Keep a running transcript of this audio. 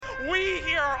We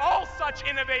here are all such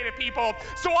innovative people.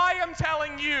 So I am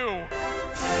telling you,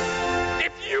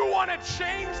 if you want to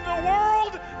change the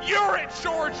world, you're at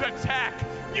Georgia Tech.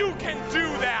 You can do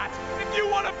that. If you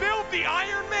want to build the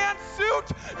Iron Man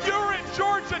suit, you're at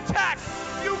Georgia Tech.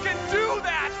 You can do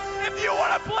that. If you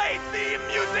want to play theme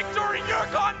music during your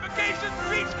convocation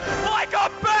speech like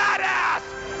a badass,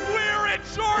 we're at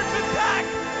Georgia Tech.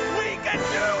 We can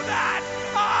do that.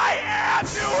 I am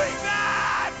doing that.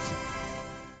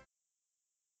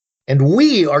 And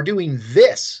we are doing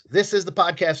this. This is the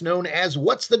podcast known as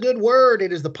What's the Good Word?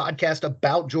 It is the podcast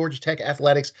about Georgia Tech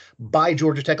athletics by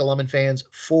Georgia Tech alum and fans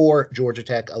for Georgia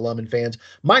Tech alum and fans.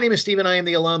 My name is Steven. I am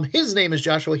the alum. His name is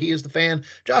Joshua. He is the fan.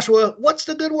 Joshua, what's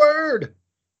the good word?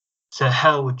 To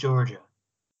hell with Georgia.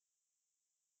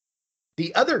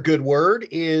 The other good word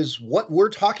is what we're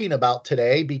talking about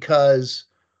today, because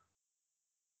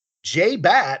Jay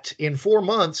Batt in 4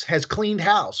 months has cleaned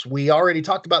house. We already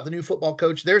talked about the new football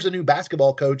coach. There's a new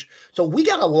basketball coach. So we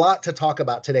got a lot to talk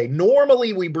about today.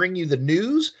 Normally we bring you the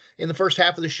news in the first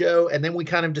half of the show, and then we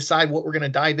kind of decide what we're going to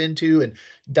dive into and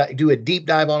do a deep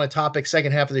dive on a topic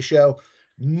second half of the show.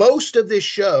 Most of this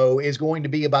show is going to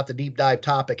be about the deep dive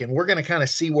topic, and we're going to kind of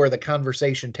see where the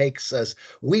conversation takes us.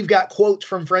 We've got quotes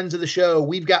from friends of the show.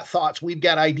 We've got thoughts. We've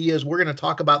got ideas. We're going to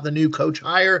talk about the new coach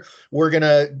hire. We're going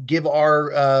to give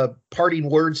our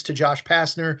parting words to Josh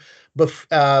Pastner.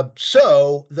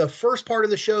 So the first part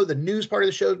of the show, the news part of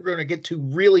the show, we're going to get to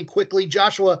really quickly.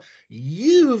 Joshua,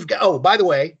 you've got, oh, by the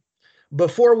way,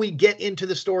 before we get into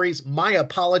the stories, my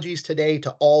apologies today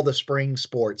to all the spring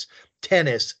sports.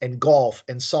 Tennis and golf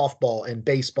and softball and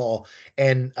baseball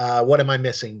and what am I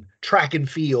missing? Track and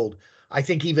field. I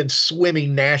think even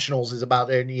swimming nationals is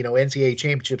about, and NCAA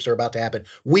championships are about to happen.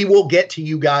 We will get to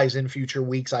you guys in future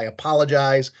weeks. I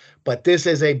apologize, but this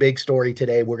is a big story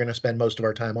today. We're going to spend most of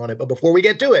our time on it. But before we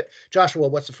get to it, Joshua,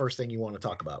 what's the first thing you want to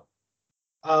talk about?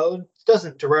 It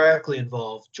doesn't directly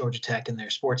involve Georgia Tech and their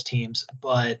sports teams,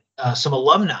 but some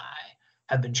alumni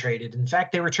have been traded. In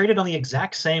fact, they were traded on the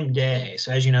exact same day.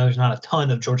 So as you know, there's not a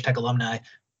ton of Georgia Tech alumni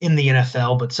in the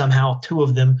NFL, but somehow two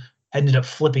of them ended up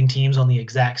flipping teams on the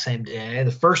exact same day.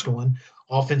 The first one,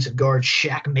 offensive guard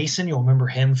Shaq Mason. You'll remember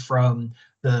him from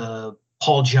the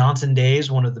Paul Johnson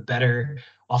days, one of the better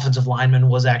offensive linemen,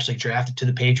 was actually drafted to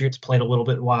the Patriots, played a little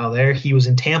bit while there. He was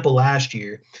in Tampa last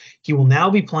year. He will now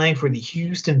be playing for the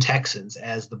Houston Texans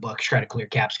as the Bucs try to clear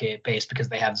cap space because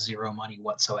they have zero money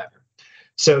whatsoever.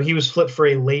 So he was flipped for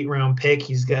a late-round pick.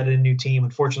 He's got a new team.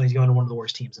 Unfortunately, he's going to one of the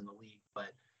worst teams in the league.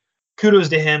 But kudos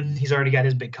to him. He's already got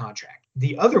his big contract.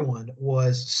 The other one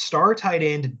was star tight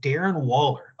end Darren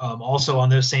Waller, also on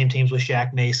those same teams with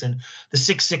Shaq Mason, the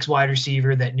 6'6" wide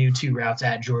receiver that knew two routes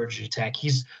at Georgia Tech.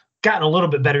 He's gotten a little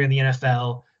bit better in the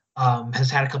NFL,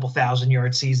 has had a couple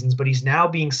 1,000-yard seasons, but he's now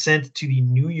being sent to the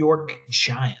New York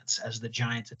Giants as the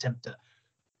Giants attempt to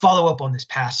follow up on this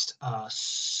past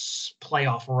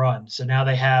playoff run. So now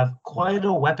they have quite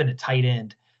a weapon at tight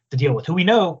end to deal with, who we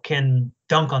know can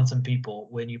dunk on some people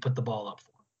when you put the ball up for him.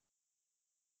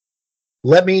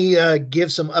 Let me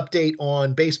give some update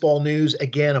on baseball news.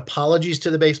 Again, apologies to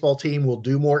the baseball team. We'll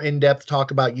do more in-depth talk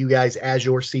about you guys as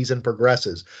your season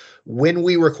progresses. When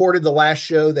we recorded the last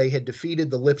show, they had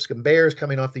defeated the Lipscomb Bears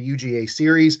coming off the UGA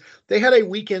series. They had a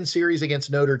weekend series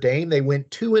against Notre Dame. They went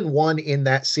 2-1 in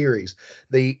that series.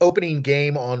 The opening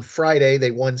game on Friday, they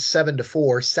won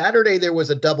 7-4. Saturday, there was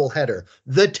a doubleheader.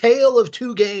 The tale of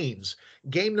two games.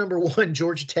 Game number one,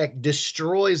 Georgia Tech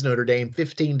destroys Notre Dame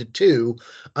 15-2.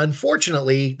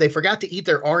 Unfortunately, they forgot to eat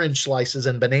their orange slices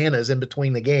and bananas in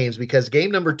between the games, because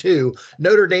game number two,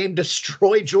 Notre Dame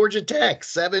destroyed Georgia Tech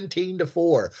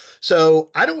 17-4. So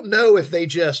I don't know if they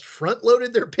just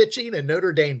front-loaded their pitching and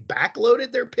Notre Dame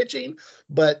back-loaded their pitching.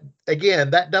 But again,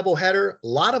 that doubleheader, a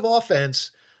lot of offense.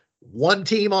 One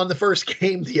team on the first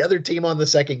game, the other team on the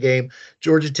second game.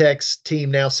 Georgia Tech's team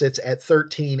now sits at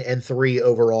 13-3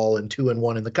 overall and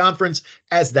 2-1 in the conference,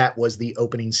 as that was the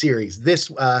opening series.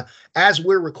 This, as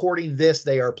we're recording this,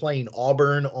 they are playing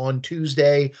Auburn on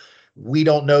Tuesday. We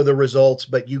don't know the results,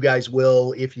 but you guys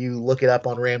will if you look it up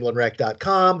on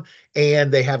ramblinwreck.com,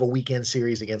 and they have a weekend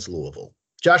series against Louisville.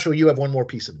 Joshua, you have one more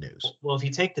piece of news. Well, if you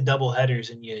take the double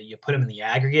headers and you put them in the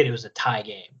aggregate, it was a tie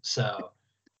game. So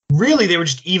really, they were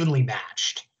just evenly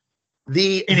matched.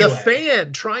 The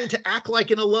fan trying to act like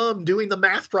an alum doing the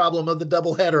math problem of the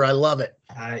doubleheader. I love it.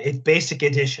 It's basic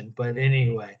addition. But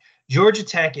anyway, Georgia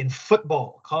Tech in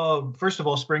football. First of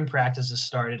all, spring practice has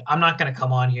started. I'm not going to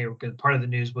come on here because part of the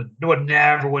news would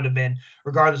have been,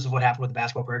 regardless of what happened with the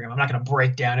basketball program. I'm not going to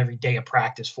break down every day of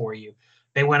practice for you.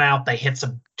 They went out, they hit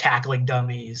some tackling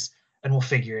dummies, and we'll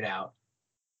figure it out.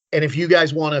 And if you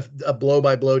guys want a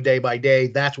blow-by-blow, day-by-day,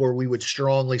 that's where we would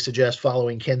strongly suggest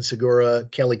following Ken Segura,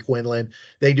 Kelly Quinlan.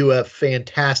 They do a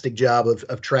fantastic job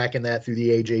of tracking that through the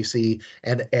AJC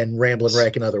and Ramblin'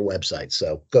 Wreck and other websites.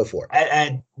 So go for it.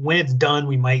 And when it's done,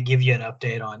 we might give you an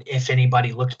update on if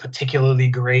anybody looked particularly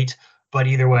great. But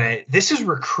either way, this is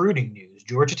recruiting news.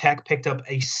 Georgia Tech picked up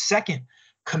a second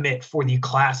commit for the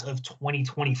class of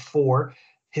 2024.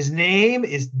 His name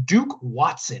is Duke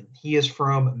Watson. He is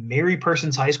from Mary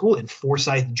Persons High School in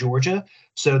Forsyth, Georgia.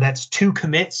 So that's 2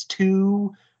 commits,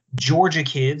 2 Georgia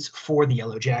kids for the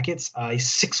Yellow Jackets. He's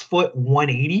 6 foot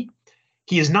 180.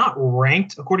 He is not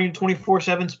ranked according to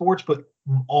 24/7 Sports, but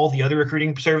all the other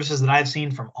recruiting services that I've seen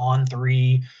from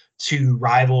On3 to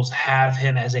Rivals have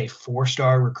him as a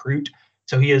 4-star recruit.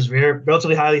 So he is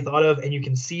relatively highly thought of, and you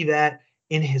can see that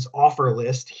in his offer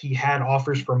list. He had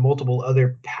offers from multiple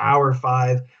other Power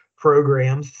 5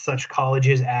 programs, such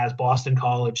colleges as Boston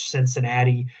College,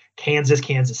 Cincinnati, Kansas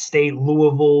State,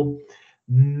 Louisville,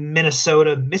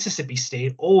 Minnesota, Mississippi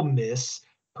State, Ole Miss,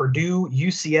 Purdue,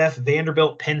 UCF,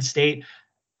 Vanderbilt, Penn State.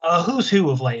 Who's who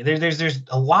of late? There's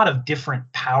a lot of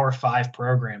different Power 5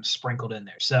 programs sprinkled in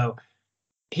there. So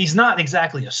he's not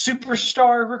exactly a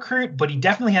superstar recruit, but he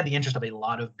definitely had the interest of a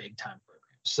lot of big-time programs.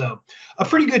 So a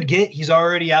pretty good get. He's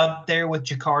already out there with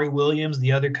Jakari Williams,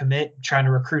 the other commit, trying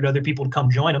to recruit other people to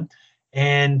come join him.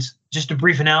 And just a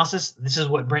brief analysis, this is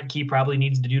what Brent Key probably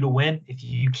needs to do to win. If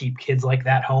you keep kids like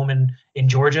that home in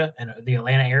Georgia and the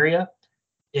Atlanta area,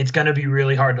 it's going to be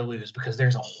really hard to lose because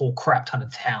there's a whole crap ton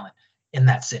of talent in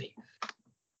that city.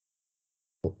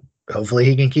 Hopefully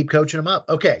he can keep coaching them up.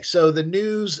 Okay, so the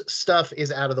news stuff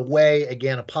is out of the way.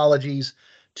 Again, apologies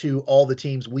to all the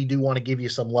teams. We do want to give you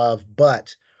some love,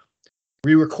 but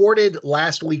we recorded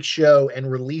last week's show and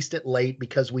released it late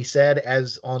because we said,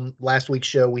 as on last week's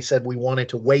show, we said we wanted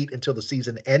to wait until the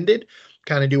season ended,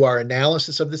 kind of do our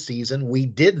analysis of the season. We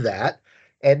did that,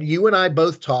 and you and I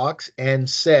both talked and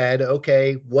said,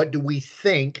 okay, what do we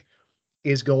think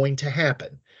is going to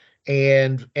happen?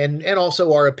 And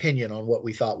also our opinion on what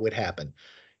we thought would happen.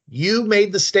 You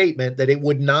made the statement that it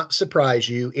would not surprise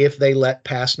you if they let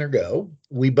Pastner go.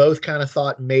 We both kind of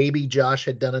thought maybe Josh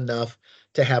had done enough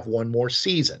to have one more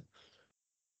season.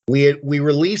 We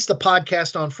released the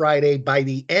podcast on Friday. By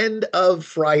the end of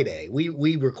Friday,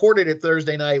 we recorded it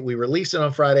Thursday night. We released it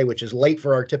on Friday, which is late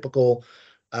for our typical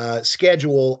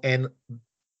schedule. And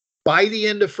by the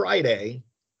end of Friday,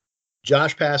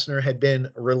 Josh Pastner had been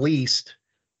released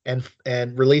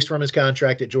and released from his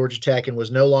contract at Georgia Tech and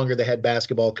was no longer the head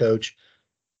basketball coach.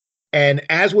 And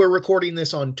as we're recording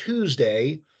this on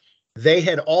Tuesday, they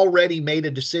had already made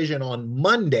a decision on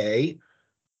Monday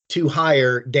to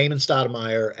hire Damon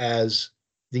Stoudamire as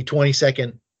the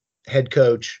 22nd head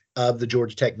coach of the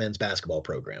Georgia Tech men's basketball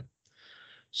program.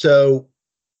 So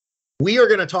we are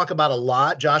going to talk about a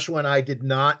lot. Joshua and I did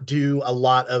not do a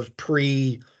lot of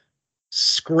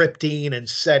scripting and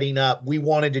setting up. We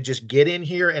wanted to just get in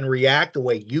here and react the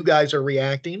way you guys are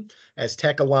reacting as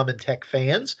Tech alum and Tech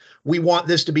fans. We want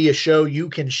this to be a show you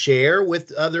can share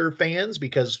with other fans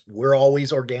because we're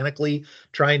always organically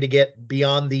trying to get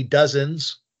beyond the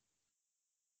dozens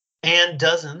and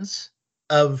dozens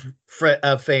of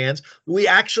fans.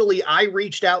 I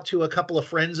reached out to a couple of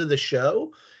friends of the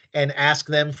show and asked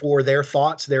them for their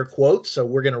thoughts, their quotes. So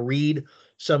we're going to read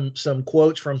some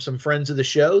quotes from some friends of the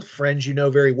show, friends you know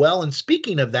very well. And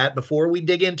speaking of that, before we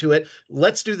dig into it,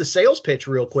 let's do the sales pitch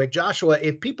real quick. Joshua,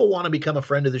 if people want to become a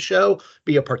friend of the show,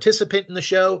 be a participant in the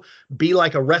show, be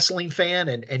like a wrestling fan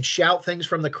and shout things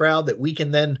from the crowd that we can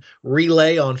then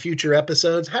relay on future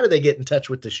episodes, how do they get in touch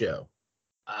with the show?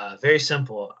 Very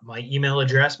simple. My email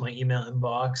address, my email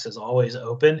inbox is always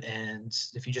open. And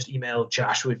if you just email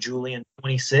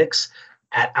joshuajulian26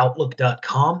 at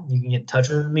outlook.com. You can get in touch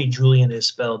with me. Julian is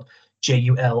spelled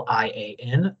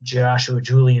Julian, Joshua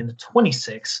Julian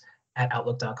 26 at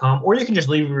outlook.com. Or you can just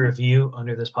leave a review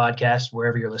under this podcast,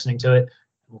 wherever you're listening to it.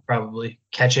 We'll probably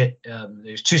catch it.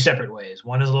 There's 2 separate ways.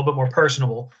 One is a little bit more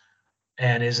personable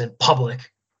and is in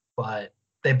public, but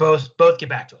they both get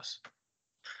back to us.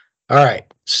 All right.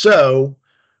 So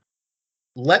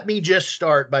let me just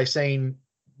start by saying,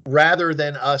 rather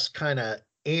than us kind of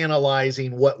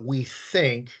analyzing what we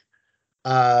think,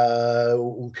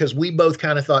 because we both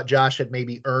kind of thought Josh had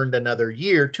maybe earned another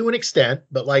year to an extent,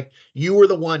 but like you were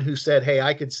the one who said, hey,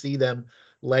 I could see them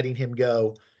letting him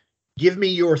go. Give me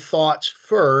your thoughts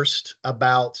first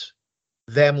about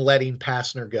them letting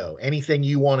Pastner go. Anything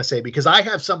you want to say, because I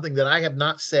have something that I have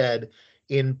not said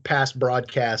in past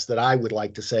broadcasts that I would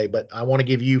like to say, but I want to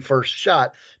give you first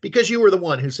shot because you were the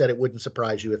one who said it wouldn't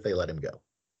surprise you if they let him go.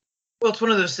 Well, it's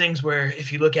one of those things where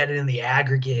if you look at it in the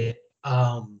aggregate,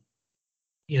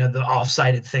 the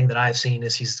off-sided thing that I've seen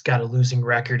is he's got a losing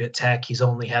record at Tech. He's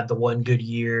only had the one good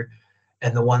year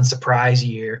and the one surprise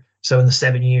year. So in the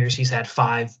 7 years, he's had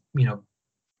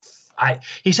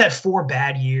he's had 4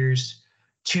 bad years,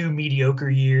 2 mediocre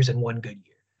years, and 1 good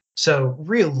year. So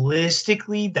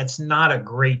realistically, that's not a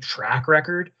great track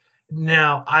record.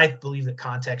 Now, I believe that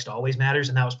context always matters,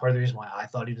 and that was part of the reason why I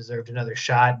thought he deserved another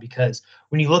shot, because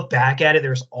when you look back at it,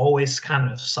 there's always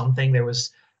kind of something. There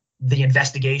was the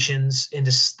investigations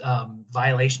into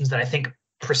violations that I think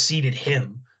preceded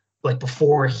him, like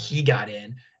before he got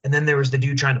in, and then there was the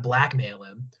dude trying to blackmail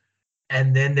him,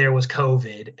 and then there was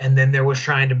COVID, and then there was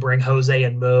trying to bring Jose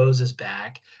and Moses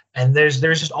back, and there's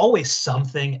just always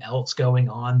something else going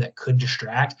on that could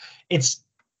distract. It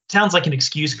sounds like an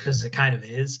excuse because it kind of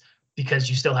is, because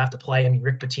you still have to play. I mean,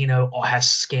 Rick Pitino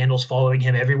has scandals following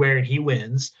him everywhere, and he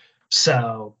wins.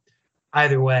 So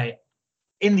either way,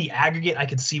 in the aggregate, I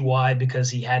could see why, because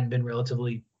he hadn't been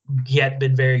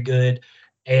very good.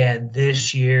 And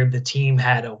this year, the team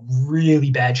had a really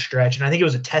bad stretch. And I think it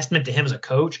was a testament to him as a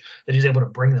coach that he was able to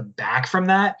bring them back from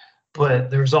that. But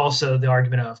there's also the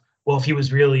argument of, well, if he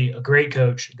was really a great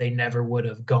coach, they never would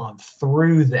have gone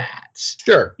through that.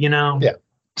 Sure. Yeah.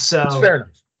 So it's fair enough.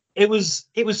 It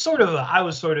was sort of I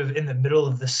was sort of in the middle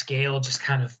of the scale, just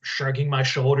kind of shrugging my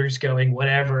shoulders, going,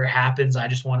 whatever happens, I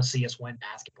just want to see us win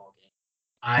basketball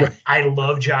games. I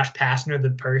love Josh Pastner,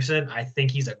 the person. I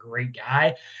think he's a great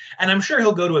guy, and I'm sure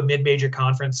he'll go to a mid-major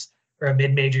conference or a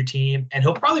mid-major team, and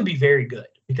he'll probably be very good,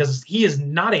 because he is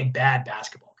not a bad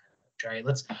basketball coach. Right?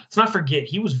 Let's not forget,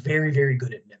 he was very, very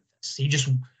good at Memphis. He just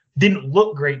didn't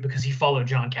look great because he followed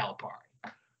John Calipari,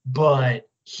 but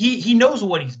he knows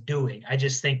what he's doing. I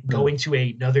just think going to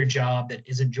another job that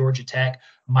isn't Georgia Tech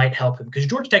might help him, because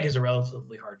Georgia Tech is a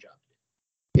relatively hard job.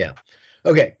 Yeah.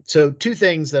 Okay. So 2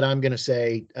 things that I'm going to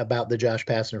say about the Josh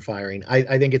Pastner firing.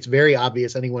 I think it's very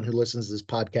obvious. Anyone who listens to this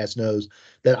podcast knows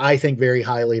that I think very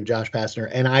highly of Josh Pastner,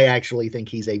 and I actually think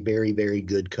he's a very, very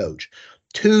good coach.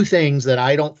 2 things that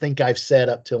I don't think I've said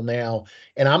up till now,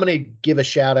 and I'm going to give a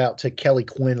shout out to Kelly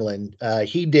Quinlan.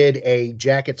 He did a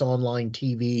Jackets Online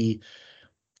TV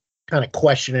kind of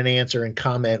question and answer and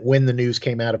comment when the news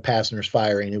came out of Pastner's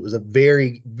firing. It was a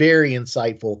very, very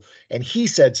insightful, and he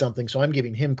said something, so I'm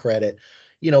giving him credit.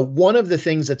 One of the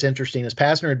things that's interesting is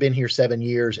Pastner had been here 7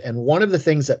 years, and one of the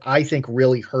things that I think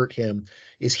really hurt him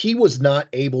is he was not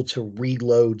able to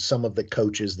reload some of the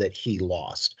coaches that he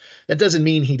lost. That doesn't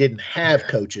mean he didn't have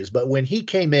coaches, but when he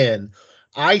came in,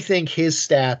 I think his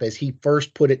staff, as he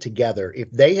first put it together, if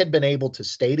they had been able to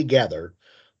stay together,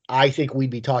 I think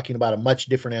we'd be talking about a much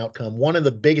different outcome. One of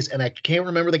the biggest, and I can't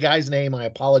remember the guy's name, I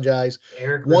apologize.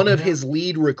 One of his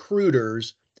lead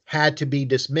recruiters had to be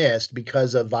dismissed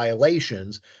because of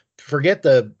violations. Forget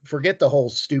the whole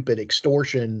stupid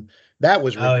extortion. That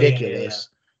was ridiculous.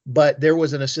 But there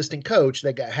was an assistant coach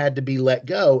that had to be let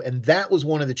go, and that was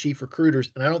one of the chief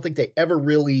recruiters. And I don't think they ever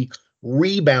really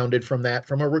rebounded from that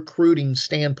from a recruiting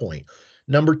standpoint.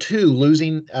 Number 2,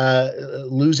 losing,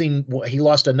 he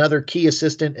lost another key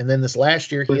assistant, and then this last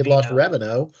year he had lost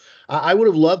Reveno. I would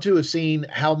have loved to have seen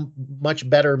how much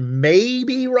better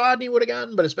maybe Rodney would have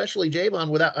gotten, but especially Javon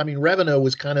Reveno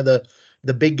was kind of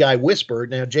the big guy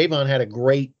whispered. Now, Javon had a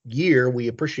great year. We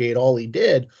appreciate all he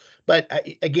did, but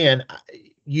again,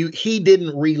 he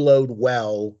didn't reload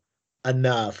well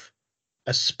enough,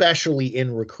 especially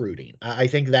in recruiting. I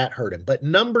think that hurt him. But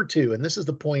number 2, and this is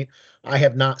the point I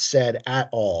have not said at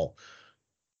all,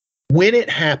 when it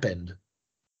happened,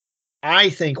 I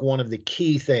think one of the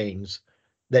key things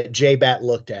that J-Bat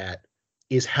looked at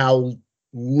is how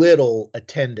little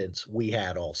attendance we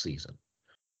had all season.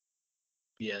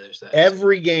 Yeah, there's that.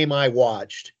 Every game I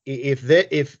watched, if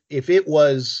it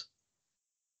was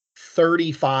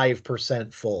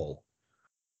 35% full,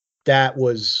 that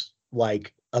was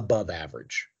like above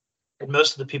average. And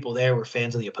most of the people there were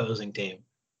fans of the opposing team.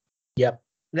 Yep.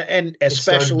 And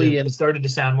especially it started to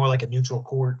sound more like a neutral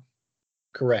court.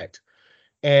 Correct.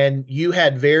 And you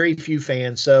had very few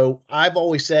fans. So I've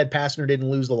always said Pastner didn't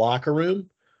lose the locker room.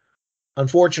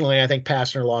 Unfortunately, I think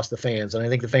Pastner lost the fans, and I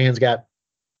think the fans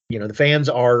the fans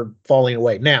are falling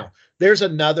away. Now, there's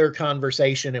another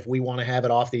conversation, if we want to have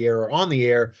it off the air or on the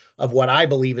air, of what I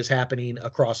believe is happening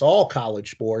across all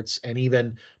college sports and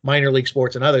even minor league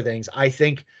sports and other things. I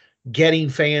think getting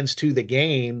fans to the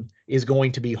game is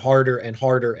going to be harder and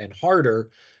harder and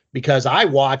harder, because I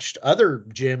watched other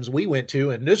gyms we went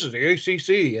to, and this is the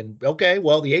ACC, and okay,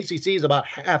 well, the ACC is about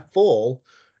half full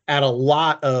at a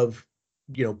lot of,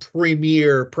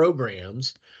 premier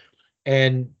programs.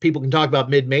 And people can talk about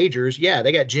mid-majors. Yeah,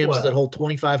 they got gyms that hold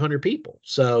 2,500 people.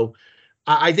 So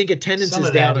I think attendance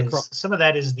is down across. Some of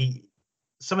that is the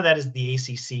some of that is the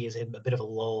ACC is in a bit of a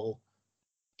lull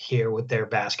here with their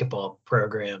basketball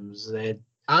programs.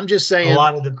 I'm just saying a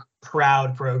lot of the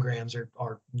proud programs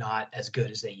are not as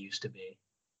good as they used to be.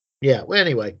 Yeah. Well,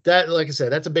 anyway, that, like I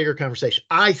said, that's a bigger conversation.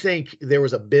 I think there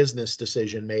was a business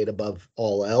decision made above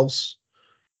all else.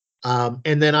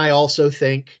 And then I also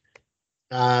think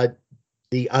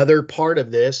the other part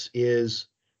of this is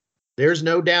there's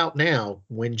no doubt now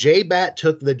when J-Bat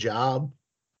took the job,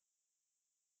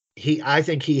 I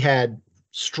think he had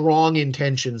strong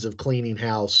intentions of cleaning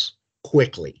house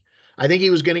quickly. I think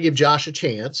he was going to give Josh a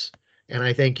chance. And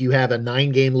I think you have a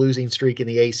 9-game losing streak in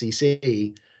the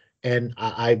ACC. And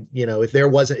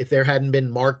if there hadn't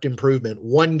been marked improvement,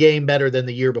 1 game better than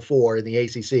the year before in the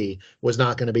ACC was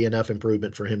not going to be enough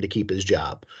improvement for him to keep his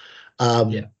job.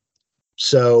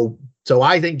 So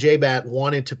I think J-Bat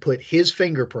wanted to put his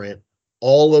fingerprint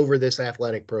all over this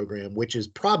athletic program, which is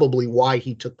probably why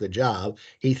he took the job.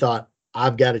 He thought,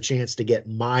 I've got a chance to get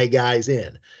my guys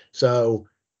in. So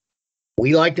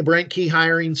we like the Brent Key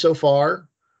hiring so far.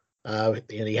 And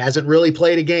he hasn't really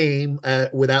played a game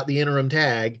without the interim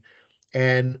tag.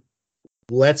 And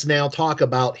let's now talk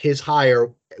about his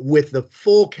hire with the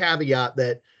full caveat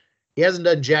that he hasn't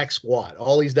done jack squat.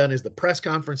 All he's done is the press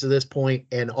conference at this point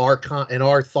and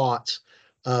our thoughts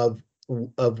of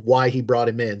why he brought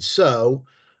him in. So,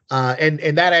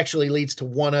 and that actually leads to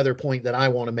one other point that I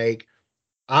want to make.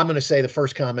 I'm going to say the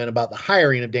first comment about the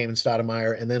hiring of Damon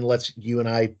Stoudamire, and then you and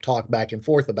I talk back and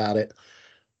forth about it.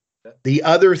 The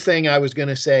other thing I was going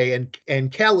to say,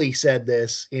 and Kelly said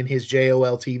this in his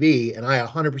JOL TV, and I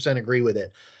 100% agree with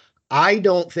it. I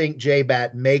don't think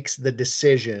J-Bat makes the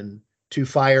decision to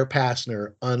fire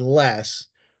Pastner unless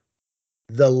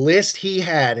the list he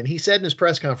had, and he said in his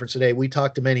press conference today, we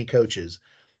talked to many coaches,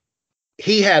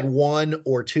 he had 1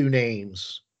 or 2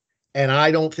 names, and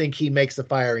I don't think he makes the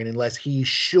firing unless he's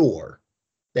sure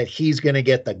that he's going to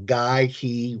get the guy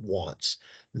he wants.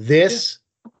 This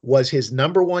was his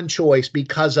number 1 choice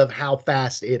because of how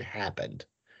fast it happened.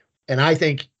 And I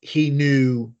think he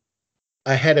knew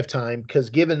ahead of time because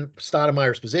given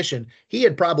Stoudamire's position, he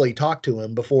had probably talked to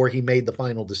him before he made the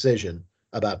final decision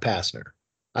about Pastner.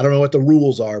 I don't know what the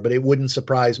rules are, but it wouldn't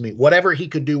surprise me. Whatever he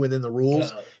could do within the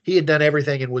rules, he had done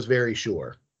everything and was very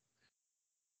sure.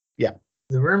 Yeah.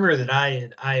 The rumor that I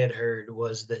had heard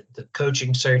was that the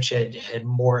coaching search had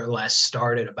more or less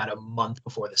started about a month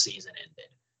before the season ended.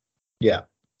 Yeah.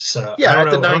 So yeah, I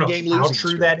don't know how true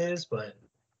streak. that is, but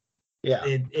yeah,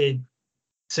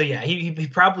 So yeah, he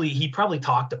probably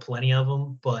talked to plenty of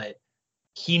them, but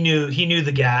he knew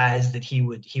the guys that he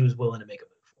was willing to make a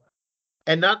move for.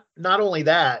 And not only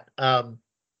that, that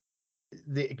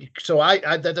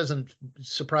doesn't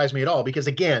surprise me at all because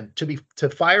again, to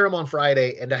fire him on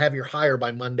Friday and to have your hire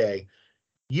by Monday,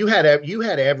 you had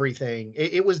everything.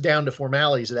 It was down to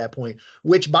formalities at that point,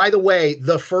 which, by the way,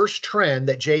 the first trend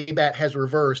that J-Bat has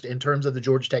reversed in terms of the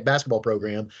Georgia Tech basketball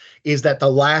program is that the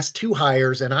last 2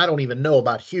 hires, and I don't even know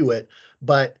about Hewitt,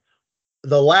 but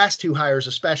the last 2 hires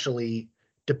especially,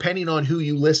 depending on who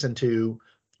you listen to,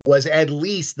 was at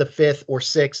least the 5th or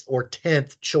 6th or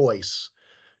 10th choice.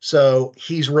 So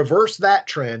he's reversed that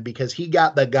trend because he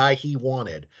got the guy he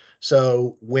wanted.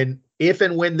 So if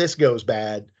and when this goes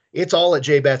bad, it's all at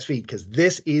J-Bat's feet because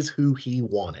this is who he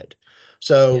wanted.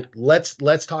 So let's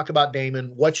talk about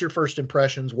Damon. What's your first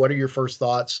impressions? What are your first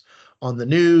thoughts on the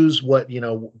news?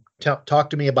 Talk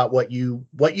to me about what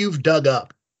you've dug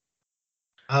up.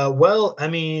 Well, I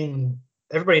mean,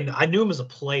 I knew him as a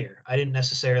player. I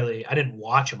didn't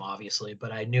watch him obviously,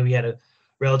 but I knew he had a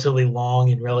relatively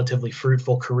long and relatively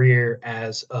fruitful career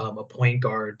as a point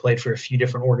guard, played for a few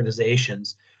different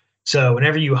organizations. So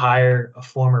whenever you hire a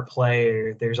former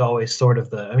player, there's always sort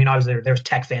of obviously there's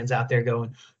Tech fans out there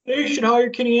going, they should hire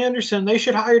Kenny Anderson. They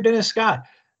should hire Dennis Scott.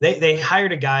 They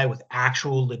hired a guy with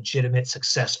actual legitimate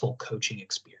successful coaching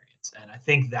experience. And I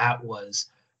think that was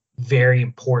very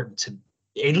important to,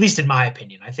 at least in my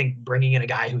opinion. I think bringing in a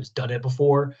guy who's done it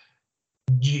before,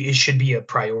 it should be a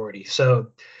priority. So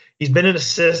he's been an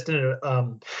assistant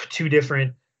at 2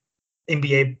 different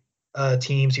NBA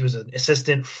teams. He was an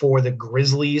assistant for the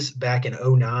Grizzlies back in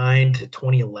 2009 to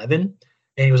 2011.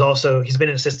 And he's been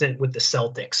an assistant with the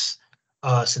Celtics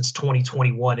since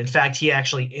 2021. In fact, he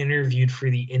actually interviewed for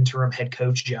the interim head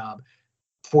coach job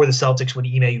for the Celtics when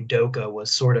Ime Udoka was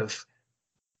sort of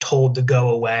told to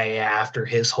go away after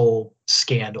his whole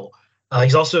scandal.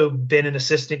 He's also been an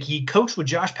assistant. He coached with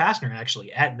Josh Pastner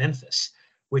actually at Memphis,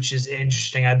 which is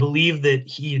interesting. I believe that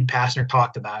he and Pastner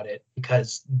talked about it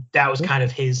because that was kind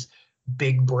of his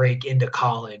big break into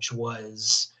college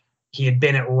was he had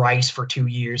been at Rice for 2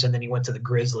 years, and then he went to the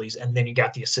Grizzlies, and then he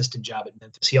got the assistant job at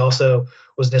Memphis. He also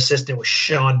was an assistant with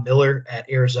Sean Miller at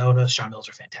Arizona. Sean Miller's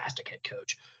a fantastic head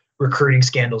coach. Recruiting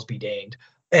scandals be danged.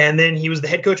 And then he was the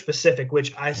head coach Pacific,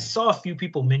 which I saw a few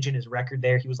people mention his record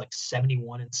there. He was like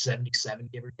 71-77,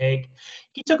 give or take.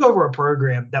 He took over a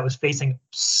program that was facing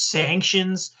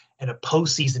sanctions and a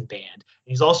postseason ban.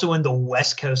 He's also in the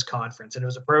West Coast Conference, and it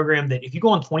was a program that if you go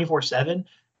on 24/7,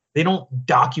 they don't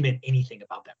document anything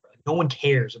about that program. No one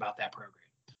cares about that program.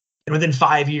 And within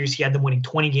 5 years, he had them winning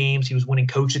 20 games. He was winning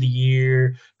Coach of the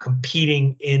Year,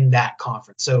 competing in that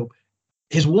conference. So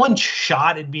his one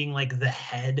shot at being like the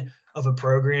head of a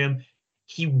program,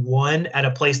 he won at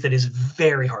a place that is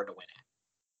very hard to win at.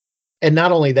 And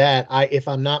not only that, if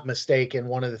I'm not mistaken,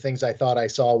 one of the things I thought I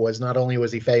saw was not only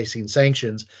was he facing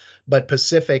sanctions, but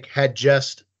Pacific had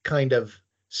just kind of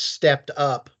stepped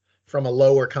up from a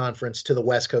lower conference to the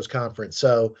West Coast Conference.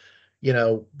 So,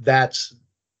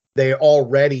 they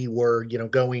already were,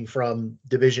 going from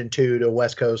Division II to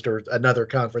West Coast or another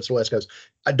conference to West Coast.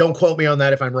 Don't quote me on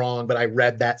that if I'm wrong, but I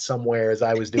read that somewhere as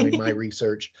I was doing my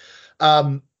research.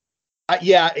 Not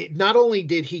only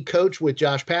did he coach with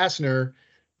Josh Pastner,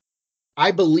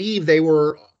 I believe they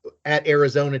were at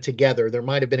Arizona together. There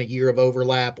might have been a year of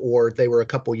overlap, or they were a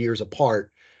couple years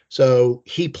apart. So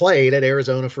he played at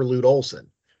Arizona for Lute Olson.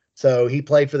 So he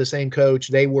played for the same coach.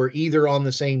 They were either on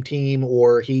the same team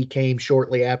or he came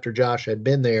shortly after Josh had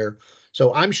been there.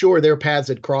 So I'm sure their paths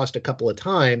had crossed a couple of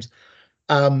times.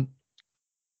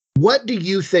 What do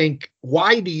you think?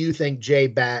 Why do you think Jay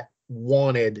Batt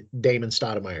wanted Damon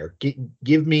Stoudamire?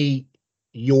 Give me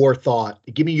your thought.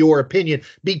 Give me your opinion,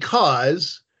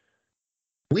 because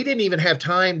we didn't even have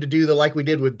time to do like we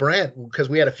did with Brent, because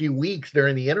we had a few weeks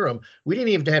during the interim. We didn't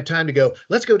even have time to go,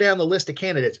 let's go down the list of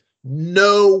candidates.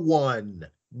 No one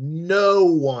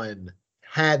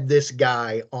had this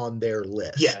guy on their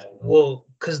list. Yeah, well,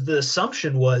 because the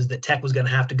assumption was that Tech was going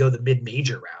to have to go the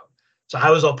mid-major route. So I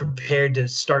was all prepared to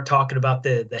start talking about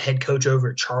the head coach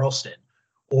over at Charleston,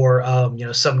 or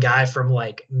some guy from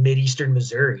like mid-eastern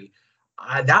Missouri.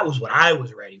 That was what I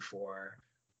was ready for.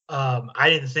 I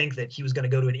didn't think that he was going to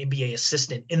go to an NBA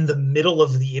assistant in the middle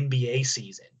of the NBA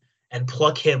season and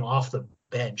pluck him off the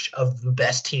bench of the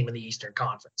best team in the Eastern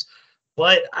Conference.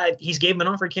 But he's gave him an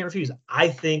offer he can't refuse. I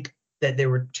think that there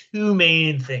were two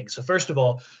main things. So first of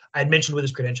all, I had mentioned with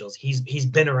his credentials, he's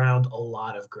been around a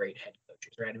lot of great head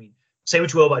coaches, right? I mean, say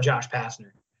what you will about Josh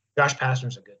Pastner. Josh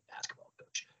Pastner's a good basketball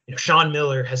coach. Sean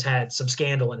Miller has had some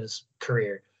scandal in his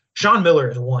career. Sean Miller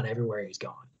has won everywhere he's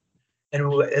gone.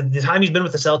 And at the time he's been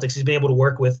with the Celtics, he's been able to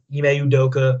work with Ime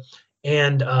Udoka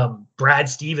and Brad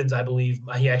Stevens, I believe.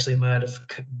 He actually might have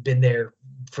been there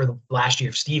for the last year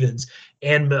of Stevens,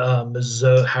 and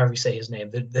Mazo, however you say his name,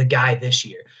 the guy this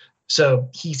year. So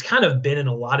he's kind of been in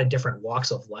a lot of different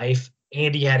walks of life,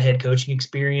 and he had head coaching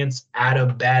experience at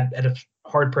a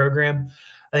hard program.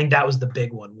 I think that was the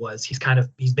big one, was he's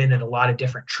been in a lot of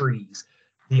different trees.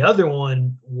 The other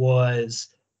one was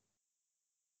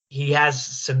he has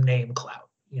some name clout.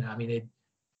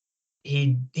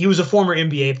 He was a former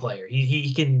NBA player.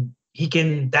 He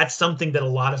can, that's something that a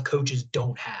lot of coaches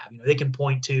don't have. They can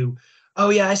point to, oh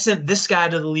yeah, I sent this guy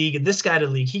to the league and this guy to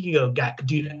the league. He can go,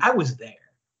 dude, I was there.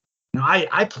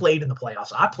 I played in the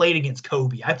playoffs. I played against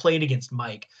Kobe. I played against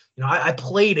Mike. I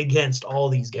played against all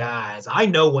these guys. I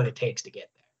know what it takes to get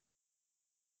there.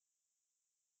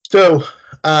 So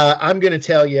I'm going to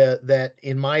tell you that,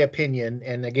 in my opinion,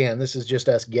 and again, this is just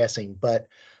us guessing, but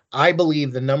I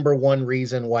believe the number one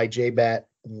reason why J-Bat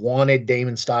wanted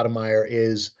Damon Stoudamire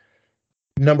is,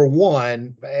 number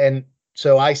one, and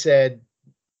so I said,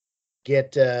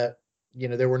 there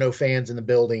were no fans in the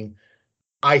building.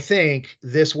 I think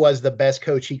this was the best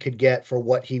coach he could get for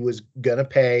what he was going to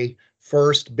pay.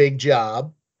 First big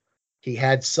job. He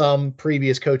had some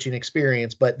previous coaching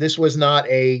experience, but this was not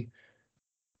a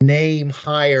name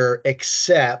hire,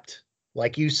 except,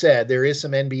 like you said, there is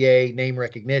some NBA name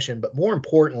recognition, but more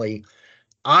importantly,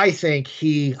 I think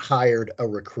he hired a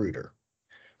recruiter.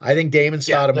 I think Damon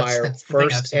Stoudamire, that's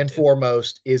first and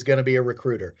foremost, is going to be a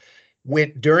recruiter.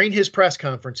 During his press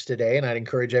conference today, and I'd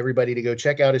encourage everybody to go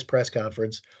check out his press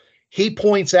conference, he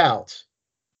points out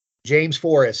James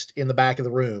Forrest in the back of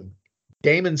the room.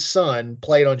 Damon's son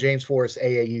played on James Forrest's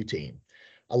AAU team.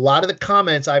 A lot of the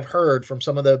comments I've heard from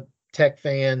some of the Tech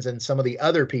fans and some of the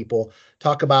other people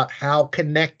talk about how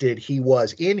connected he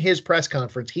was. In his press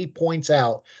conference, he points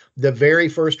out the very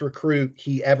first recruit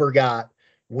he ever got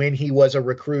when he was a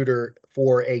recruiter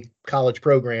for a college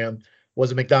program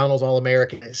was a McDonald's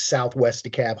All-American at Southwest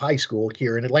DeKalb High School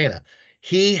here in Atlanta.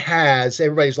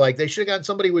 Everybody's like, they should have gotten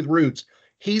somebody with roots.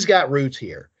 He's got roots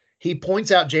here. He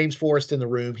points out James Forrest in the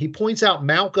room. He points out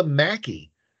Malcolm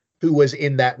Mackey, who was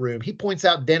in that room. He points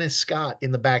out Dennis Scott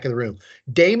in the back of the room.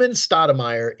 Damon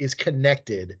Stoudamire is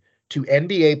connected to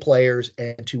NBA players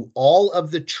and to all of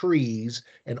the trees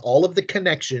and all of the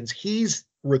connections. He's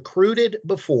recruited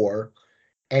before,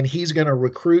 and he's going to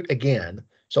recruit again.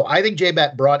 So I think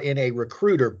J-Bat brought in a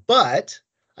recruiter, but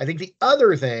I think the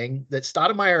other thing that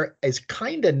Stoudamire is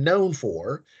kind of known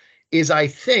for is I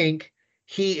think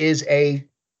he is a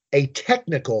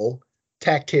technical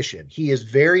tactician. He is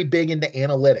very big into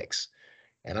analytics.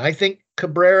 And I think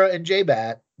Cabrera and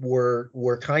J-Bat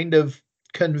were kind of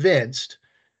convinced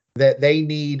that they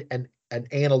need an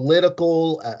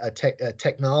analytical, a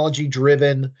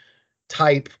technology-driven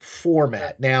type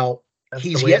format. Now,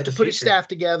 he's yet to put his staff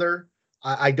together.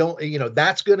 I don't,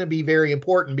 that's going to be very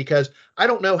important because I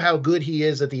don't know how good he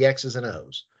is at the X's and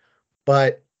O's,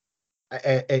 but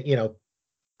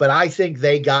I think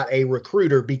they got a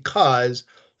recruiter because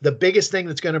the biggest thing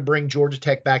that's going to bring Georgia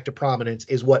Tech back to prominence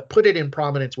is what put it in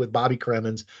prominence with Bobby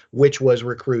Cremins, which was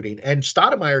recruiting. And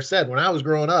Stoudamire said, when I was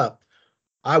growing up,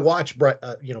 I watched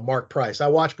Mark Price. I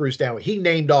watched Bruce Dalrymple. He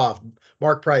named off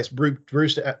Mark Price,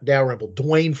 Bruce Dalrymple,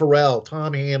 Dwayne Farrell,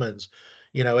 Tom Hammonds,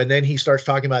 and then he starts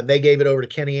talking about they gave it over to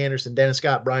Kenny Anderson, Dennis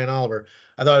Scott, Brian Oliver.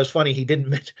 I thought it was funny. He didn't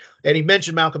mention, and he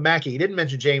mentioned Malcolm Mackey. He didn't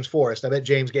mention James Forrest. I bet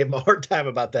James gave him a hard time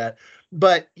about that.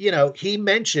 But, he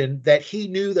mentioned that he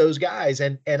knew those guys.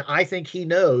 And I think he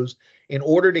knows in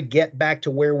order to get back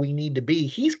to where we need to be,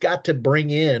 he's got to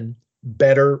bring in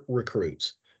better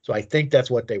recruits. So I think that's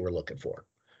what they were looking for.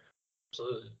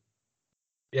 Absolutely.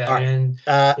 Yeah. Right. And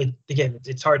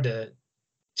it's hard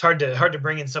to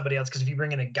bring in somebody else, because if you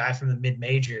bring in a guy from the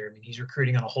mid-major, I mean, he's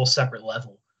recruiting on a whole separate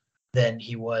level than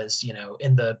he was,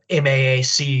 in the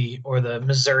MAAC or the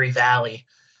Missouri Valley.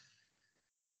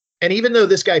 And even though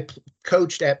this guy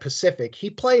coached at Pacific, he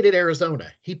played at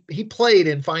Arizona. He played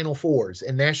in Final Fours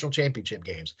and national championship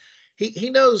games. He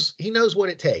knows what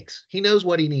it takes. He knows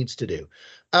what he needs to do.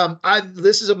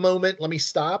 This is a moment. Let me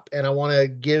stop, and I want to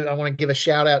give a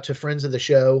shout out to friends of the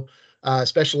show,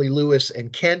 especially Lewis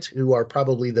and Kent, who are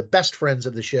probably the best friends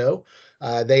of the show.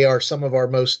 They are some of our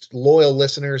most loyal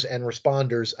listeners and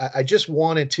responders. I just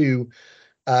wanted to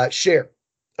share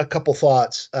a couple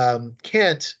thoughts.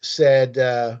 Kent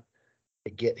said,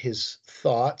 get his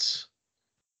thoughts.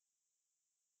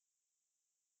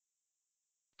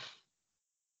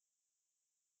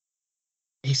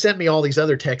 He sent me all these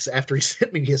other texts after he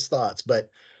sent me his thoughts,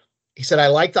 but he said, I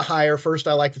like the hire. First,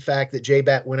 I like the fact that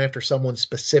J-Bat went after someone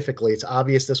specifically. It's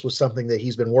obvious this was something that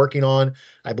he's been working on.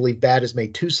 I believe Bat has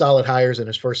made 2 solid hires in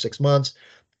his first 6 months,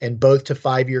 and both to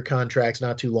 5-year contracts,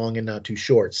 not too long and not too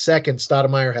short. Second,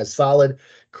 Stoudamire has solid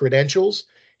credentials.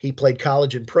 He played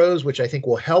college and pros, which I think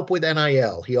will help with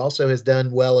NIL. He also has done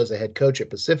well as a head coach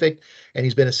at Pacific, and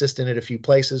he's been assistant at a few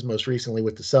places, most recently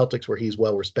with the Celtics, where he's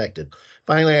well respected.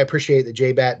 Finally, I appreciate that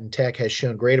J-Bat and Tech has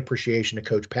shown great appreciation to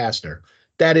Coach Pastner.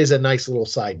 That is a nice little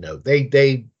side note.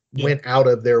 They went out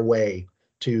of their way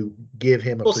to give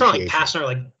him appreciation. It's not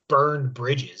like Pastner burned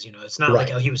bridges. It's not like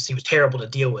he was terrible to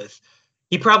deal with.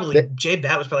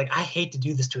 J-Bat was probably like, I hate to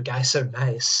do this to a guy so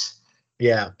nice.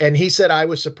 Yeah, and he said, I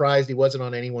was surprised he wasn't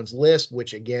on anyone's list,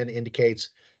 which again indicates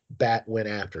Bat went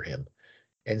after him,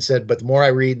 and said, but the more I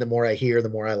read, the more I hear, the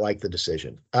more I like the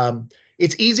decision.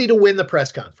 It's easy to win the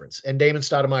press conference, and Damon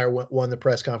Stoudamire won the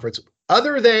press conference.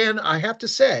 Other than, I have to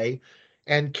say,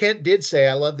 and Kent did say,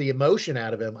 I love the emotion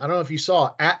out of him. I don't know if you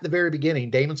saw at the very beginning,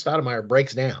 Damon Stoudamire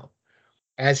breaks down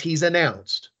as he's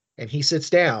announced, and he sits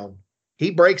down.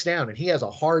 He breaks down, and he has a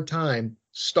hard time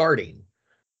starting.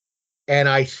 And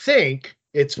I think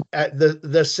it's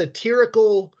the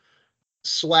satirical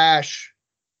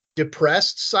 /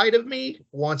 depressed side of me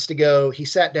wants to go. He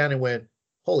sat down and went,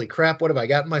 holy crap, what have I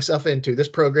gotten myself into? This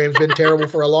program's been terrible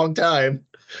for a long time.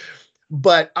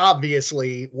 But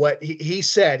obviously what he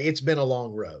said, it's been a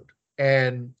long road.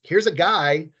 And here's a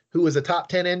guy who was a top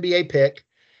 10 NBA pick,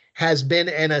 has been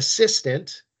an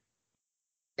assistant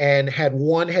and had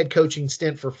one head coaching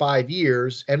stint for 5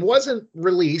 years and wasn't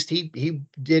released.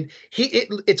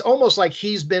 It's almost like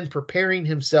he's been preparing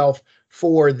himself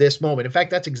for this moment. In fact,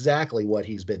 that's exactly what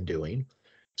he's been doing.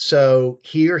 So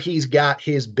here he's got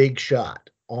his big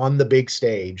shot on the big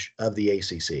stage of the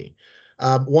ACC.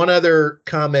 One other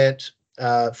comment,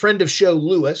 friend of show,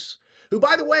 Lewis, who,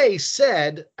 by the way,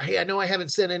 said, hey, I know I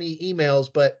haven't sent any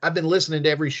emails, but I've been listening to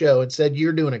every show, and said,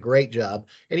 you're doing a great job.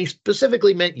 And he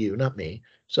specifically meant you, not me.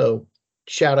 So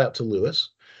shout out to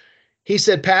Lewis. He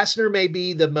said, Pastner may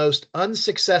be the most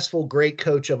unsuccessful great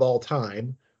coach of all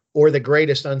time, or the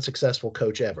greatest unsuccessful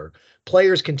coach ever.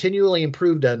 Players continually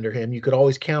improved under him. You could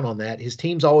always count on that. His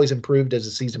teams always improved as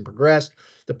the season progressed.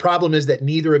 The problem is that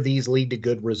neither of these lead to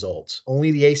good results.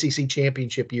 Only the ACC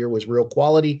championship year was real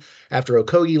quality. After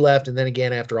Okogie left, and then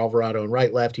again after Alvarado and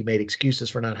Wright left, he made excuses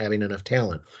for not having enough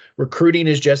talent. Recruiting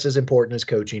is just as important as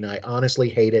coaching. I honestly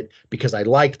hate it because I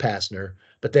liked Pastner,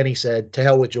 but then he said, to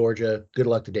hell with Georgia. Good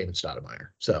luck to Damon Stoudamire.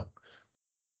 So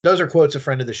those are quotes of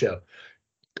friend of the show.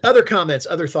 Other comments,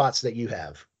 other thoughts that you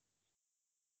have?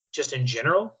 Just in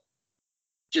general?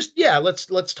 Just, yeah,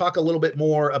 let's talk a little bit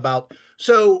more about,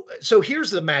 so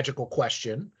here's the magical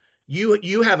question.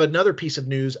 You have another piece of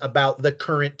news about the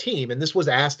current team, and this was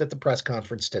asked at the press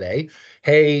conference today.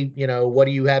 Hey, what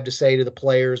do you have to say to the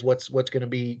players? What's going to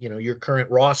be, your current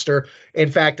roster?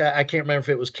 In fact, I can't remember if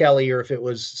it was Kelly or if it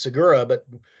was Segura, but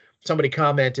somebody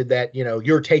commented that,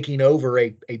 you're taking over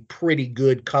a pretty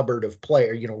good cupboard of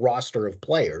roster of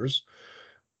players.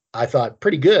 I thought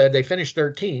pretty good. They finished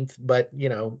 13th, but, the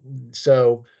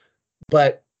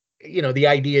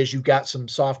idea is you've got some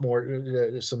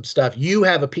sophomore, some stuff. You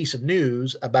have a piece of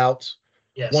news about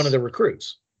one of the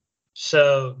recruits.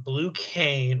 So Blue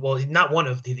Kane, well, not one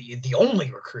of the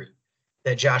only recruit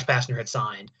that Josh Pastner had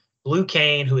signed. Blue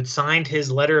Kane, who had signed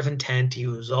his letter of intent, he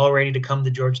was all ready to come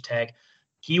to Georgia Tech.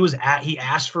 He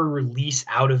asked for release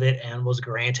out of it and was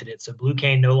granted it. So Blue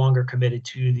Kane no longer committed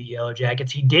to the Yellow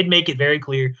Jackets. He did make it very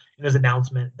clear in his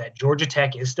announcement that Georgia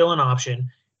Tech is still an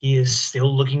option. He is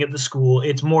still looking at the school.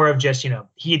 It's more of just,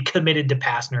 he had committed to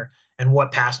Pastner and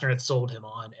what Pastner had sold him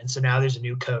on. And so now there's a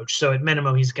new coach. So at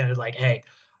minimum, he's kind of like, hey,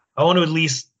 I want to at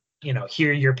least,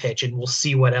 hear your pitch and we'll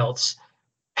see what else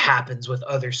happens with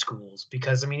other schools.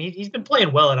 Because, he's been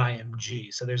playing well at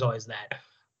IMG. So there's always that.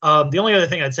 The only other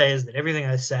thing I'd say is that everything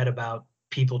I said about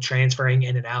people transferring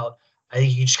in and out, I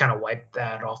think you just kind of wipe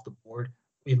that off the board.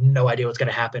 We have no idea what's going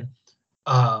to happen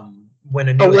when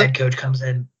a new head coach comes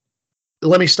in.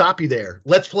 Let me stop you there.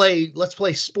 Let's play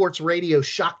sports radio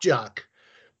shock jock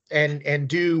and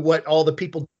do what all the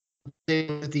people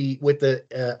did with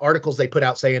the articles they put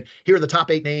out saying, here are the top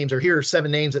 8 names or here are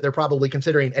 7 names that they're probably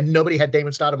considering, and nobody had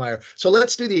Damon Stoudamire. So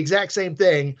let's do the exact same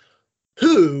thing.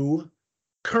 Who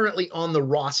currently on the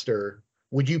roster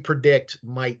would you predict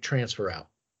might transfer out?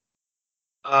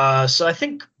 So I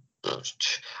think,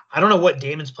 I don't know what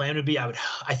Damon's plan would be. I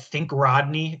think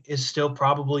Rodney is still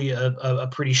probably a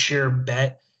pretty sure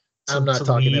bet. I'm not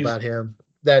talking about him.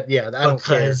 I don't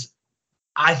care.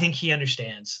 I think he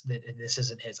understands that this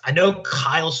isn't his. I know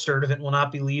Kyle Sturdivant will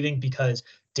not be leaving because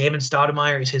Damon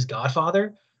Stoudamire is his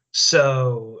godfather.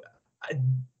 So a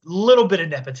little bit of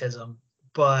nepotism,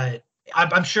 but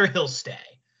I'm sure he'll stay.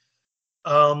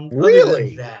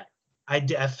 Really? That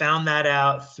I found that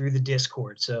out through the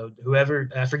Discord. So whoever,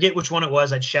 I forget which one it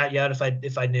was, I'd shout you out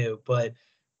if I knew, but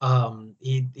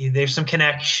there's some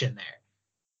connection there.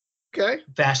 Okay.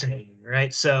 Fascinating,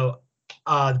 right? So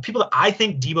the people that I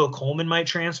think Debo Coleman might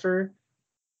transfer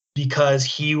because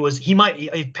he might,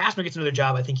 if Pastner gets another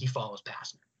job, I think he follows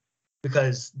Pastner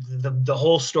because the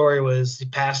whole story was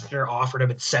Pastner offered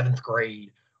him at 7th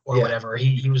grade or whatever.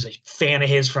 He was a fan of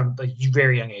his from a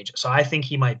very young age. So I think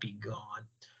he might be gone.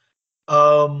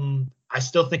 I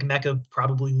still think Mecca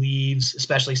probably leaves,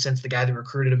 especially since the guy that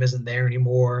recruited him isn't there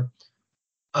anymore.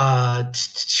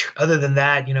 Other than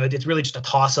that, it's really just a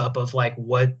toss-up of like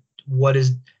what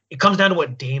is – it comes down to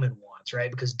what Damon wants,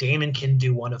 right? Because Damon can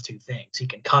do one of two things. He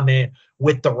can come in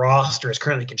with the roster as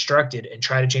currently constructed and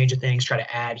try to change the things, try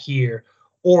to add here,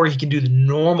 or he can do the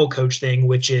normal coach thing,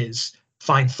 which is –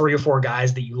 find 3 or 4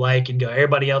 guys that you like and go,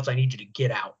 everybody else, I need you to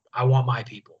get out. I want my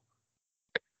people.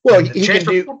 Well, he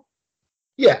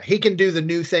can do the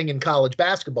new thing in college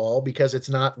basketball because it's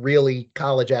not really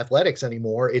college athletics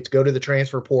anymore. It's go to the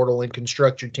transfer portal and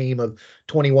construct your team of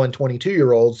 21,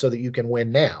 22-year-olds so that you can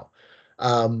win now.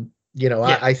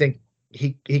 I think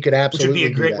he could absolutely. Which would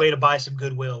be a great way to buy some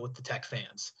goodwill with the Tech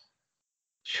fans.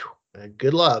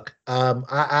 Good luck.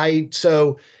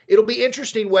 So it'll be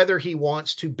interesting whether he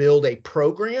wants to build a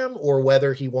program or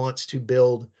whether he wants to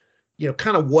build,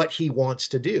 kind of what he wants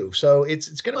to do. So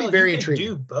it's going to be very intriguing.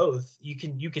 You can do both. You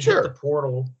can hit the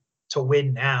portal to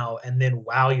win now, and then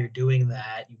while you're doing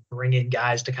that, you bring in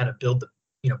guys to kind of build the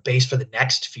base for the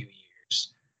next few years.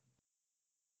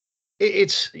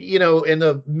 It's, in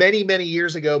the many, many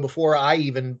years ago, before I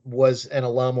even was an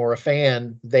alum or a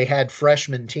fan, they had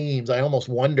freshman teams. I almost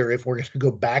wonder if we're going to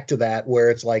go back to that, where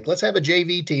it's like, let's have a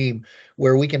JV team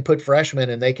where we can put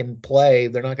freshmen and they can play.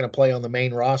 They're not going to play on the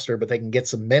main roster, but they can get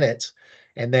some minutes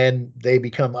and then they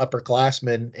become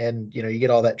upperclassmen, and you get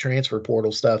all that transfer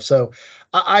portal stuff. So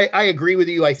I agree with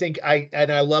you. I think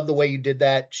I love the way you did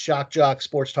that. Shock Jock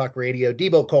Sports Talk Radio.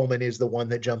 Debo Coleman is the one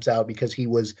that jumps out because he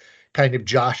was kind of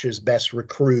Josh's best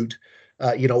recruit,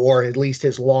 or at least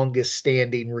his longest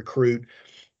standing recruit.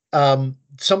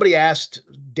 Somebody asked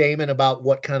Damon about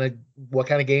what kind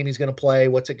of game he's going to play,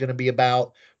 what's it going to be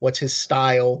about, what's his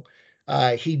style.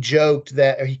 He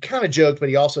kind of joked, but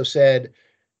he also said,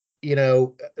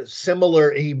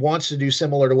 similar. He wants to do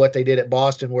similar to what they did at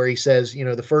Boston, where he says,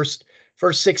 the first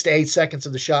 6 to 8 seconds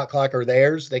of the shot clock are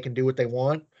theirs. They can do what they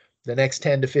want. The next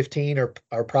 10 to 15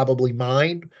 are probably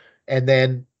mine. And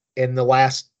then in the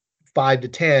last 5 to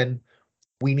 10,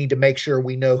 we need to make sure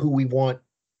we know who we want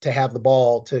to have the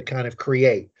ball to kind of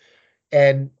create.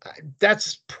 And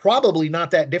that's probably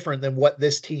not that different than what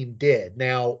this team did.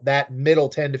 Now, that middle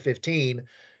 10 to 15,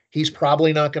 he's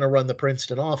probably not going to run the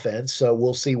Princeton offense. So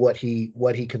we'll see what he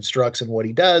constructs and what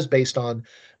he does based on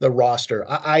the roster.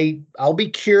 I'll be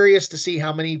curious to see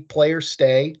how many players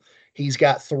stay. He's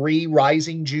got 3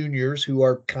 rising juniors who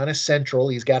are kind of central.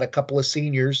 He's got a couple of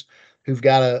seniors who've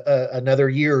got another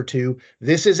year or two.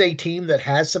 This is a team that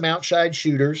has some outside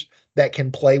shooters that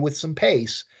can play with some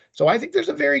pace. So I think there's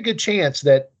a very good chance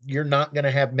that you're not going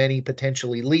to have many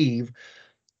potentially leave.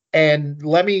 And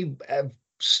let me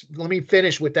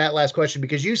finish with that last question,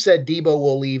 because you said Debo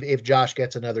will leave if Josh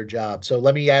gets another job. So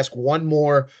let me ask one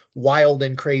more wild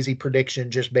and crazy prediction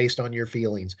just based on your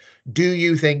feelings. Do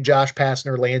you think Josh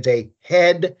Pastner lands a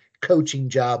head coaching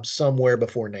job somewhere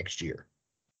before next year?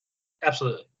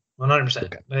 Absolutely. 100%.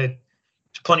 Okay. There's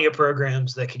plenty of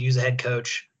programs that could use a head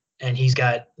coach, and he's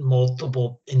got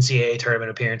multiple NCAA tournament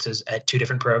appearances at 2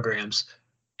 different programs.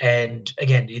 And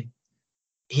again,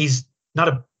 he's not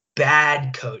a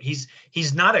bad coach.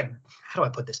 He's not a, how do I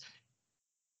put this?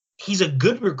 He's a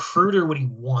good recruiter when he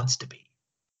wants to be,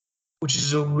 which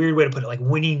is a weird way to put it. Like,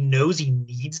 when he knows he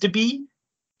needs to be,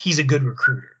 he's a good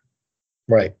recruiter.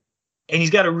 Right. And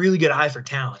he's got a really good eye for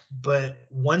talent. But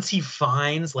once he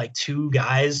finds like 2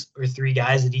 guys or 3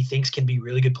 guys that he thinks can be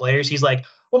really good players, he's like,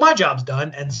 well, my job's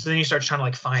done. And so then he starts trying to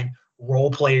like find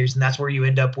role players. And that's where you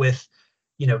end up with,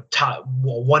 top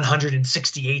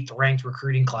 168th ranked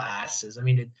recruiting classes. I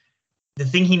mean, the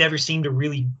thing he never seemed to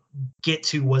really get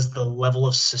to was the level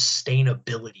of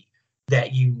sustainability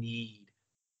that you need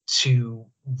to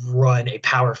run a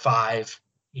Power 5,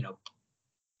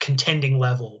 contending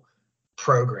level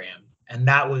program. And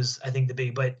that was, I think, the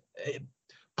big, but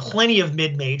plenty of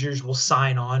mid-majors will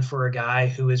sign on for a guy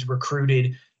who is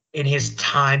recruited in his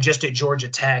time just at Georgia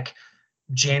Tech,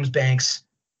 James Banks,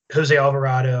 Jose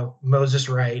Alvarado, Moses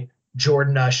Wright,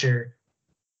 Jordan Usher,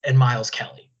 and Miles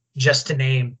Kelly, just to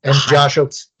name. And Josh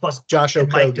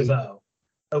Okogie. Mike DeVoe.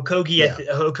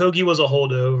 Okogie was a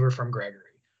holdover from Gregory.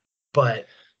 But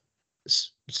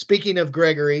speaking of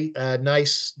Gregory,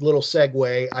 nice little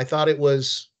segue. I thought it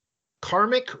was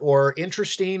karmic or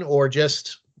interesting or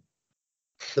just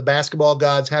the basketball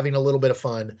gods having a little bit of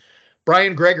fun.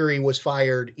 Brian Gregory was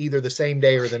fired either the same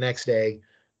day or the next day.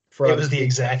 It was the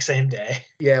exact same day.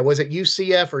 Yeah. Was it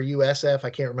UCF or USF? I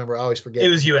can't remember. I always forget. It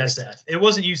was USF. It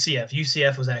wasn't UCF.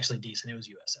 UCF was actually decent. It was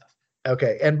USF.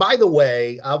 Okay. And by the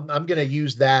way, I'm going to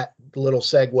use that little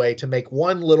segue to make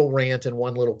one little rant and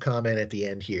one little comment at the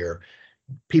end here.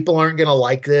 People aren't going to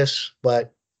like this,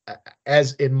 but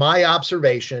as in my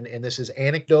observation, and this is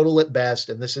anecdotal at best,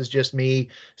 and this is just me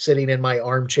sitting in my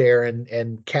armchair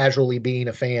and casually being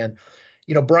a fan,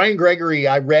 Brian Gregory,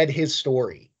 I read his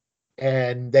story,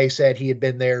 and they said he had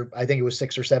been there, I think it was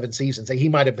 6 or 7 seasons. He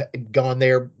might have gone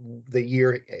there the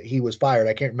year he was fired.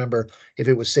 I can't remember if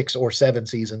it was 6 or 7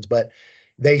 seasons, but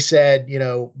they said,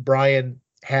 Brian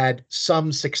had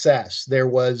some success. There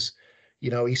was,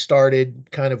 he started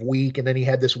kind of weak, and then he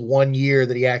had this 1 year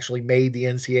that he actually made the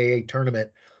NCAA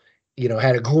tournament,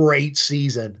 had a great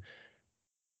season.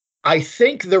 I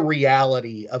think the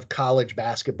reality of college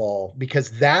basketball,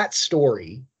 because that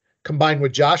story combined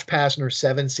with Josh Pastner's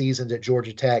 7 seasons at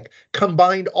Georgia Tech,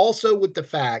 combined also with the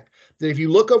fact that if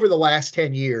you look over the last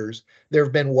 10 years, there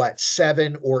have been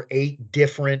 7 or 8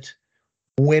 different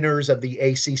winners of the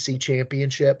ACC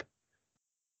championship.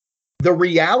 The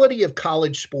reality of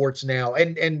college sports now,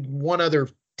 and one other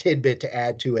tidbit to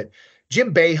add to it,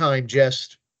 Jim Boeheim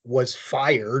just was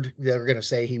fired. They're going to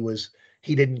say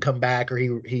he didn't come back, or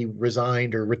he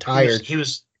resigned or retired. He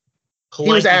was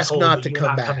asked not to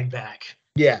come back. Coming back.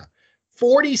 Yeah.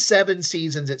 47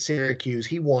 seasons at Syracuse,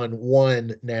 he won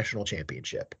 1 national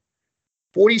championship.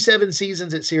 47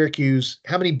 seasons at Syracuse,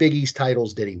 how many Big East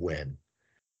titles did he win?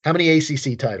 How many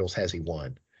ACC titles has he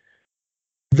won?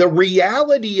 The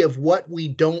reality of what we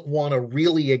don't want to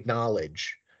really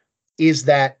acknowledge is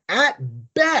that at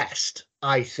best,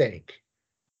 I think,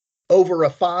 over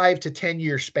a 5 to 10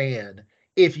 year span,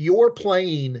 if you're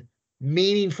playing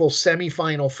meaningful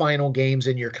semifinal, final games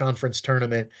in your conference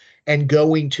tournament and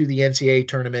going to the NCAA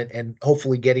tournament and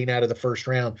hopefully getting out of the first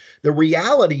round, the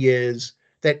reality is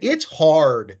that it's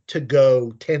hard to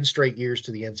go 10 straight years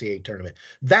to the NCAA tournament.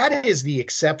 That is the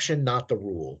exception, not the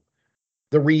rule.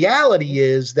 The reality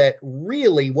is that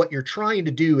really what you're trying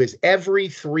to do is every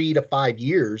 3 to 5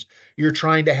 years, you're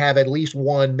trying to have at least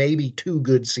one, maybe two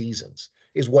good seasons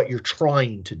is what you're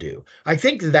trying to do. I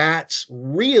think that's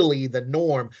really the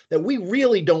norm that we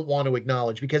really don't want to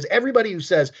acknowledge, because everybody who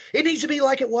says it needs to be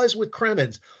like it was with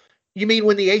Cremens, you mean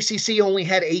when the ACC only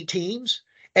had 8 teams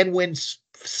and when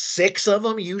 6 of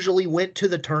them usually went to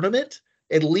the tournament?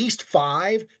 At least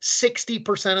 5,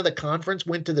 60% of the conference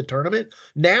went to the tournament.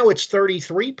 Now it's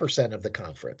 33% of the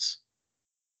conference.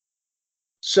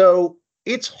 So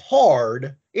it's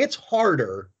hard. It's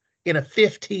harder in a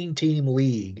 15-team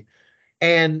league.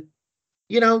 And,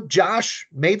 you know, Josh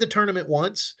made the tournament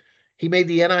once. He made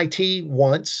the NIT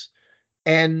once.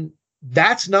 And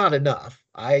that's not enough.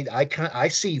 I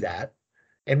see that.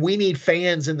 And we need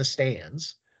fans in the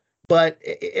stands. But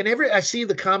I see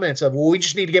the comments of, well, we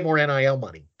just need to get more NIL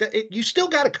money. You still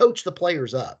got to coach the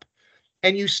players up,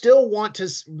 and you still want to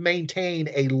maintain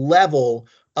a level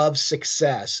of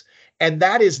success. And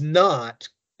that is not,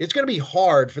 it's going to be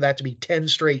hard for that to be 10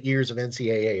 straight years of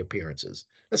NCAA appearances.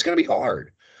 That's going to be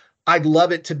hard. I'd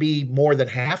love it to be more than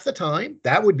half the time.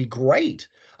 That would be great.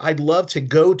 I'd love to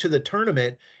go to the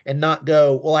tournament and not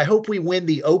go, well, I hope we win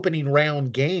the opening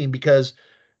round game, because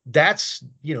that's,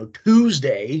 you know,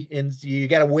 Tuesday, and you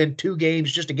got to win 2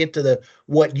 games just to get to the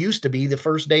what used to be the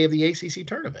first day of the ACC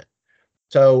tournament.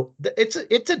 So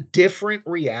it's a different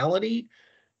reality.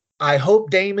 I hope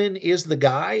Damon is the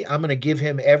guy. I'm going to give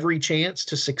him every chance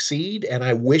to succeed, and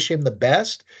I wish him the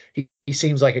best. He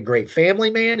seems like a great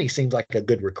family man. He seems like a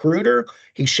good recruiter.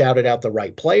 He shouted out the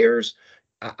right players.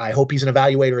 I hope he's an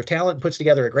evaluator of talent and puts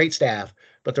together a great staff.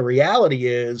 But the reality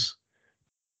is,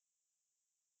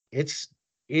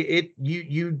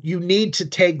 you need to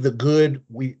take the good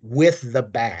with the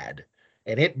bad,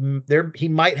 and he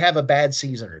might have a bad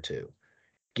season or two.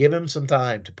 Give him some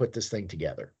time to put this thing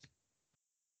together.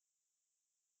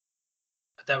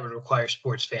 That would require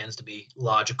sports fans to be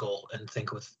logical and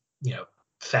think with, you know,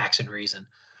 facts and reason,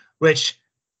 which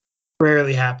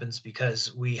rarely happens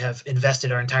because we have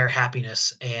invested our entire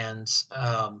happiness and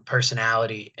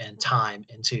personality and time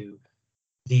into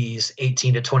these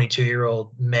 18 to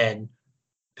 22-year-old men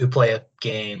who play a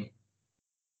game.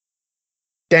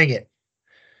 Dang it.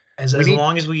 As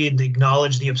long as we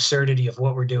acknowledge the absurdity of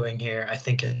what we're doing here, I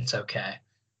think it's okay.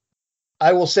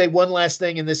 I will say one last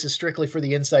thing, and this is strictly for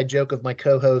the inside joke of my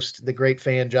co-host, the great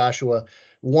fan Joshua.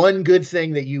 One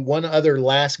other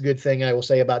last good thing I will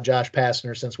say about Josh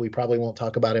Pastner, since we probably won't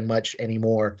talk about him much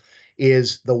anymore,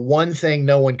 is the one thing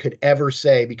no one could ever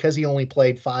say, because he only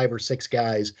played 5 or 6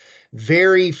 guys,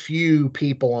 very few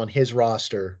people on his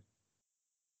roster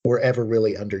were ever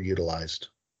really underutilized.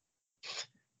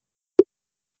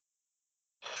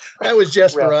 That was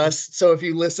just for us. So if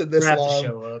you listen this long,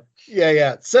 show up.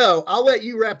 Yeah. So I'll let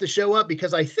you wrap the show up,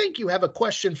 because I think you have a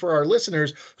question for our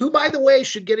listeners, who, by the way,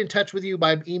 should get in touch with you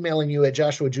by emailing you at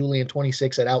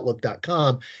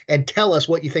joshuajulian26@outlook.com and tell us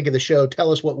what you think of the show.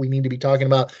 Tell us what we need to be talking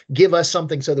about. Give us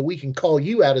something so that we can call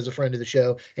you out as a friend of the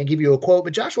show and give you a quote.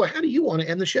 But Joshua, how do you want to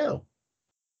end the show?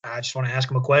 I just want to ask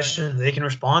them a question they can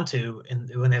respond to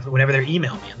whenever they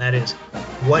email me, and that is,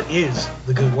 what is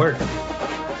the good word?